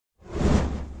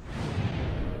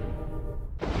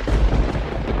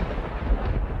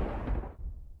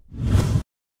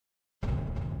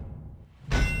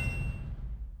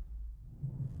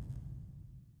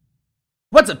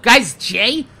What's up, guys?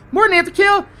 Jay,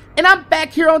 MorninAfterKill, and I'm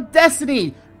back here on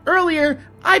Destiny. Earlier,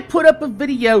 I put up a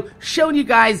video showing you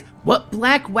guys what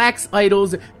black wax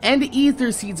idols and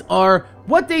ether seeds are,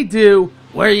 what they do,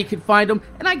 where you can find them,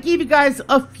 and I gave you guys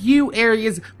a few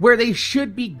areas where they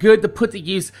should be good to put to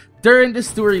use during the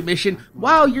story mission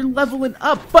while you're leveling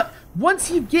up. But once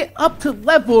you get up to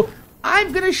level,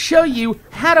 I'm gonna show you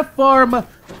how to farm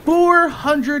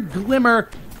 400 Glimmer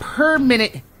per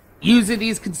minute using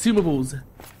these consumables.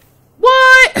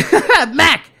 What?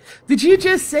 Mac, did you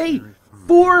just say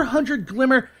 400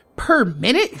 Glimmer per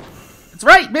minute? That's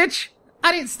right, bitch.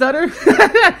 I didn't stutter.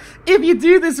 If you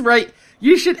do this right,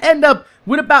 you should end up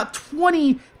with about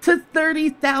 20 to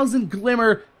 30,000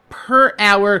 Glimmer per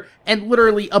hour and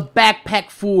literally a backpack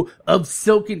full of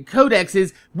silken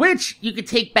codexes, which you can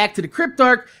take back to the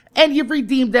Cryptarch and you've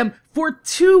redeemed them for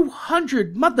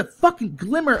 200 motherfucking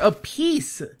Glimmer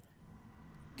apiece.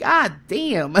 God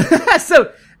damn.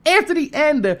 So, after the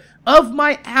end of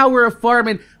my hour of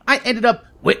farming, I ended up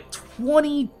with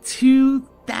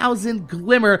 22,000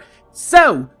 Glimmer.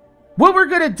 So, what we're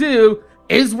gonna do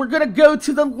is we're gonna go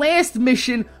to the last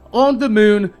mission on the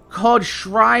moon called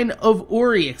Shrine of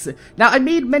Oryx. Now, I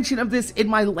made mention of this in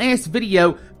my last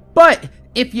video, but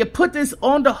if you put this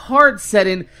on the hard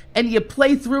setting and you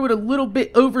play through it a little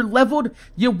bit over leveled,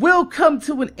 you will come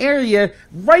to an area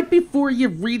right before you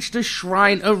reach the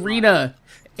Shrine Arena.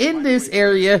 In this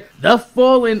area, the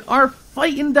Fallen are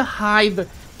fighting the Hive,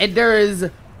 and there is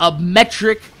a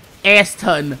metric ass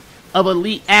ton of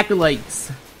elite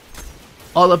acolytes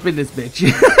all up in this bitch.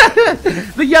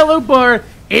 The yellow bar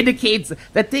indicates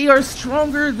that they are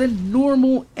stronger than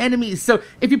normal enemies. So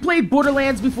if you played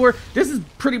Borderlands before, this is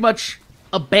pretty much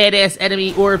a badass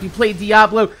enemy, or if you played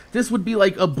Diablo, this would be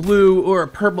like a blue or a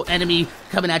purple enemy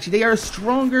coming at you. They are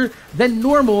stronger than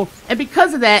normal, and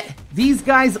because of that, these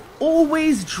guys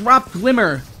always drop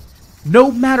Glimmer,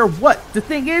 no matter what. The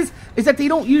thing is that they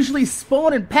don't usually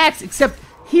spawn in packs, except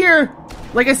here,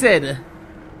 like I said,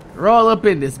 they're all up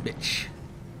in this bitch.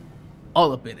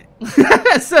 All up in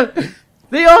it. So,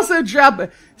 they also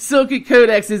drop silken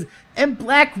codexes and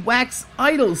black wax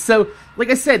idols. So, like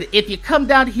I said, if you come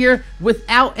down here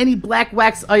without any black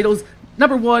wax idols,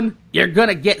 number one, you're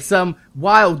gonna get some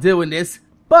while doing this.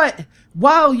 But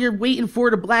while you're waiting for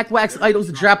the black wax idols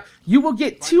to drop, you will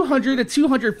get 200 to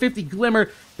 250 Glimmer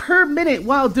per minute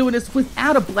while doing this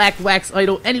without a black wax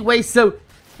idol anyway. So,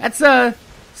 that's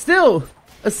still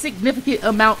a significant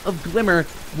amount of Glimmer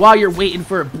while you're waiting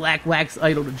for a black wax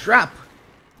idol to drop.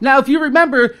 Now, if you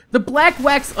remember, the black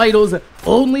wax idols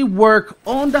only work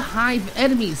on the Hive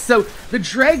enemies. So, the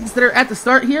dregs that are at the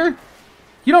start here,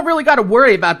 you don't really gotta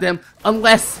worry about them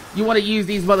unless you want to use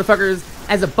these motherfuckers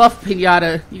as a buff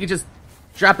pinata. You can just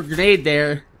drop a grenade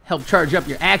there, help charge up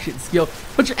your action skill.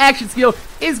 But your action skill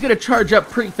is gonna charge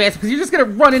up pretty fast because you're just gonna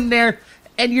run in there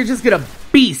and you're just gonna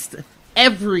beast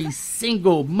every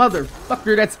single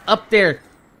motherfucker that's up there.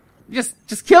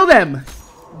 Just kill them.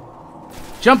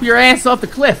 Jump your ass off the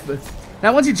cliff.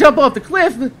 Now, once you jump off the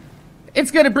cliff,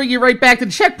 it's gonna bring you right back to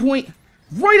the checkpoint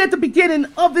right at the beginning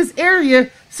of this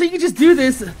area, so you can just do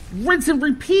this, rinse and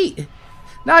repeat.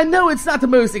 Now, I know it's not the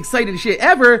most exciting shit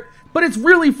ever, but it's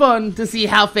really fun to see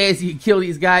how fast you can kill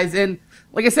these guys, and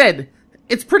like I said,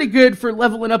 it's pretty good for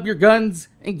leveling up your guns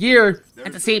and gear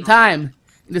at the same time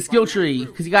in the skill tree,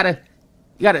 because you gotta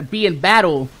be in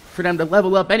battle for them to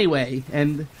level up anyway,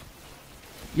 and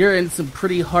you're in some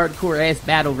pretty hardcore ass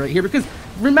battle right here, because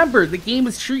remember, the game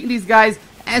is treating these guys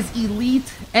as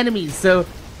elite enemies, so,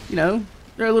 you know,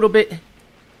 they're a little bit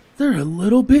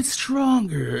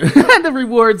stronger. The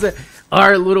rewards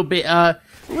are a little bit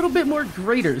more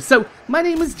greater. So, my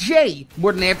name is Jay,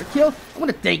 MorninAfterKill. I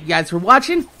want to thank you guys for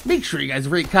watching. Make sure you guys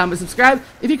rate, comment, subscribe.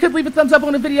 If you could leave a thumbs up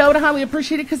on the video, I would highly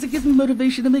appreciate it, because it gives me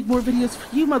motivation to make more videos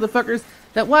for you motherfuckers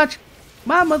that watch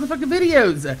my motherfucking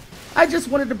videos. I just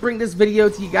wanted to bring this video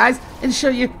to you guys and show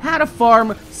you how to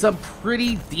farm some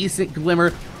pretty decent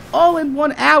Glimmer all in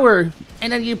 1 hour.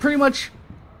 And then you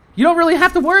don't really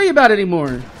have to worry about it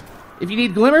anymore. If you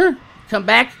need Glimmer, come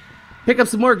back, pick up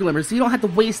some more Glimmer, so you don't have to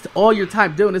waste all your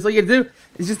time doing this. All you gotta do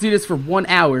is just do this for 1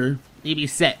 hour, you'll be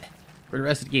set for the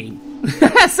rest of the game.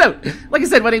 So, like I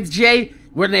said, my name's Jay,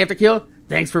 MorninAfterKill.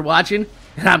 Thanks for watching,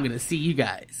 and I'm gonna see you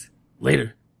guys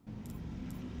later.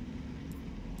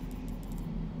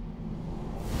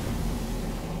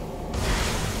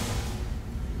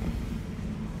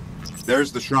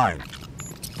 There's the shrine.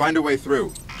 Find a way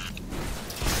through.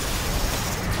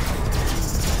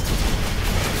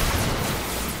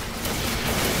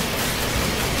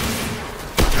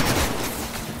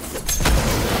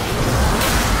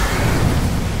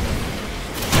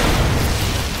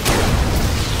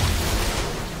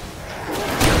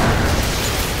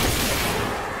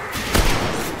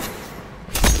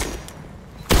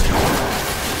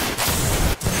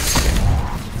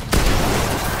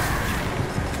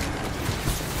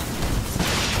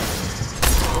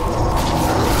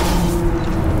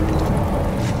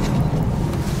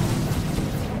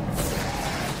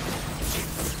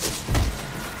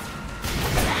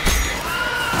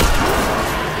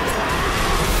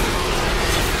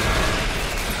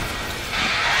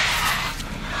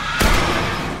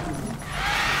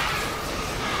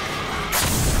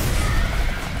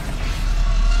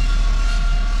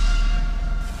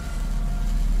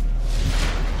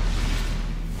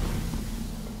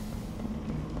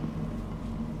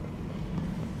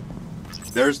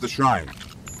 There's the shrine.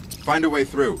 Find a way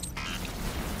through.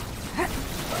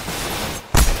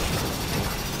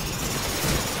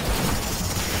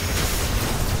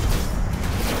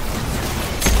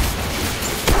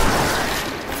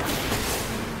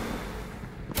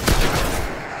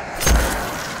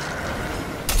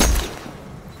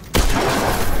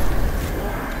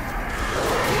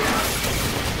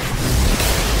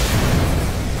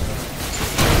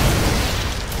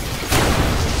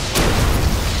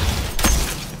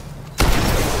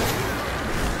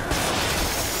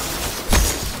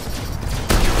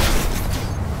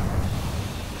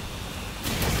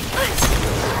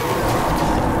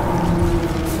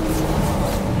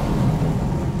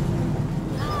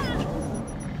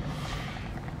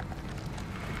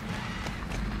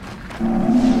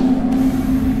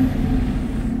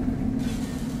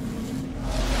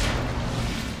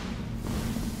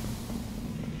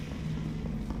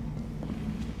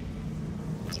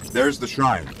 There's the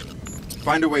shrine.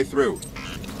 Find a way through.